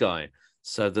the fool guy,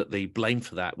 so that the blame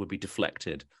for that would be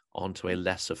deflected onto a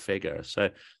lesser figure. So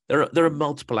there are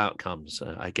multiple outcomes,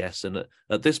 I guess. And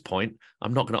at this point,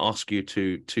 I'm not going to ask you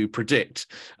to predict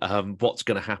what's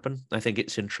going to happen. I think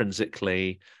it's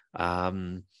intrinsically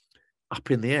up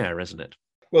in the air, isn't it?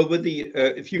 Well, with the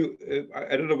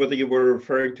I don't know whether you were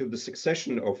referring to the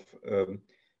succession of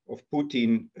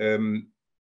Putin, and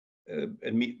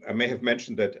I may have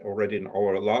mentioned that already in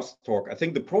our last talk. I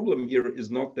think the problem here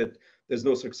is not that there's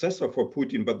no successor for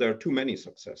Putin, but there are too many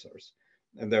successors,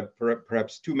 and there are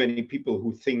perhaps too many people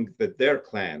who think that their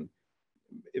clan,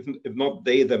 if not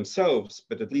they themselves,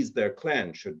 but at least their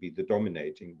clan should be the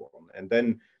dominating one. And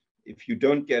then, if you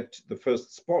don't get the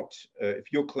first spot,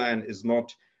 if your clan is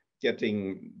not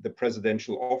getting the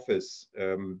presidential office,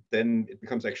 then it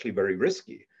becomes actually very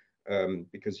risky,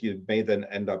 because you may then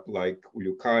end up like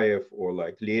Ulyukayev or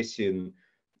like Lesin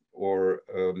or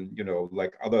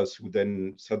like others who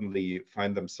then suddenly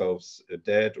find themselves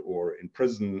dead or in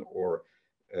prison or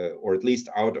at least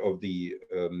out of the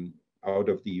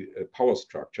power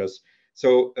structures.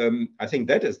 So I think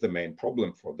that is the main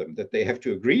problem for them, that they have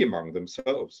to agree among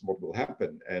themselves what will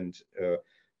happen, and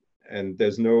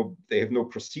they have no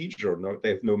procedure, they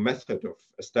have no method of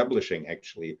establishing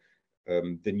actually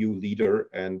the new leader,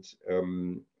 and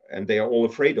they are all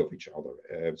afraid of each other.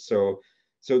 So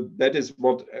that is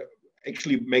what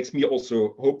actually makes me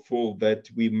also hopeful that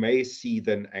we may see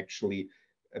then actually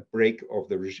a break of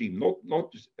the regime,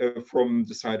 not from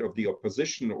the side of the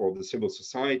opposition or the civil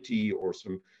society or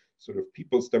some sort of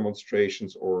people's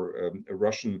demonstrations or a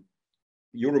Russian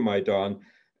Euromaidan,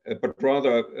 but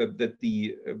rather that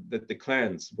the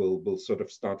clans will sort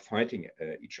of start fighting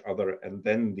each other, and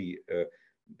then the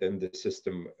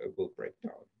system will break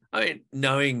down. I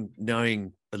mean,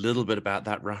 knowing a little bit about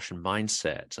that Russian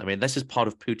mindset, I mean, this is part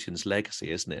of Putin's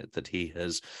legacy, isn't it? That he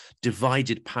has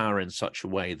divided power in such a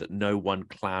way that no one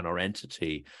clan or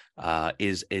entity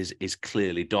is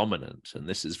clearly dominant, and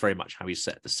this is very much how he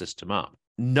set the system up.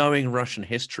 Knowing Russian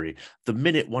history, the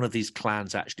minute one of these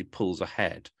clans actually pulls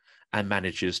ahead and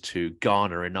manages to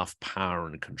garner enough power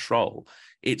and control,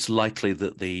 it's likely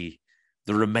that the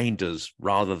remainders,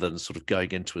 rather than sort of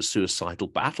going into a suicidal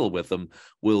battle with them,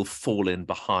 will fall in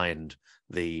behind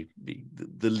the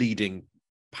leading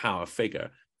power figure.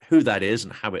 Who that is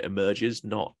and how it emerges,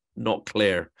 not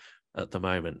clear at the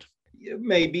moment.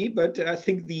 Maybe, but I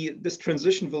think this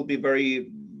transition will be very,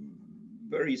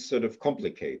 very sort of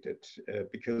complicated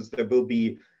because there will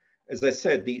be, as I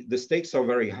said, the stakes are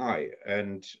very high,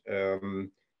 and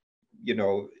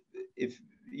if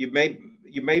you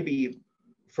may be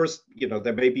first,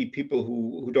 there may be people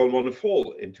who don't want to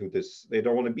fall into this. They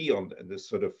don't want to be on this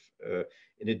sort of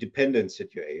in a dependent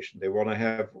situation. They want to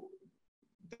have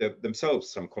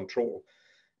themselves some control,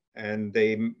 and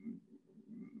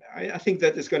I think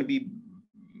that is going to be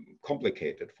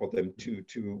complicated for them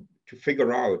to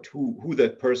figure out who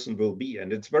that person will be,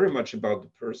 and it's very much about the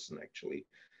person actually,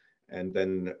 and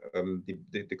then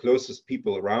the closest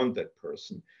people around that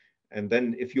person. And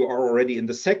then if you are already in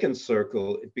the second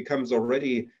circle, it becomes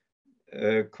already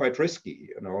quite risky,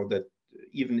 that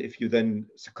even if you then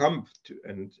succumb to,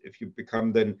 and if you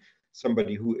become then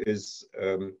somebody who is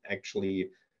actually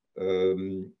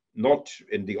not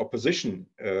in the opposition,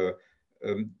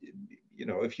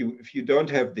 if you don't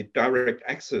have the direct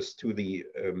access to the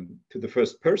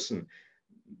first person,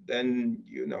 then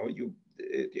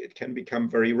it can become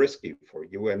very risky for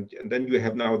you, and then you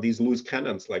have now these loose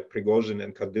cannons like Prigozhin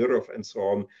and Kadyrov and so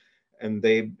on, and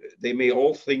they may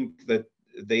all think that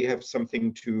they have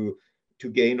something to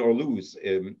gain or lose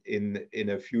in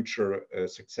a future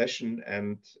succession,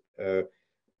 and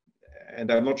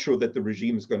I'm not sure that the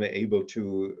regime is going to be able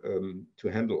to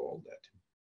handle all that.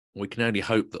 We can only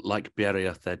hope that, like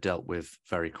Beria, they're dealt with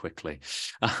very quickly.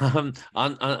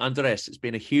 Andreas, it's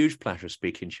been a huge pleasure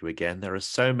speaking to you again. There are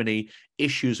so many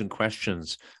issues and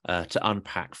questions to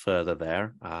unpack further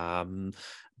there.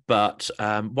 But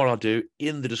what I'll do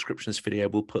in the description of this video,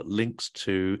 we'll put links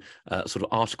to sort of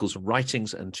articles and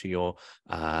writings and to your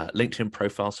LinkedIn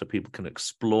profile so people can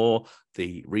explore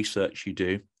the research you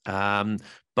do.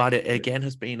 But it again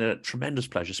has been a tremendous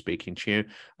pleasure speaking to you,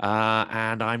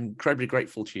 and I'm incredibly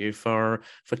grateful to you for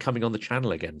coming on the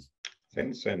channel again.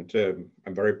 Thanks, and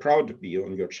I'm very proud to be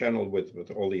on your channel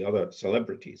with all the other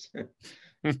celebrities.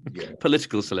 Yeah.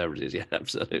 Political celebrities, yeah,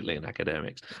 absolutely, and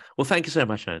academics. Well, thank you so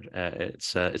much, Andrew.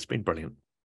 It's been brilliant.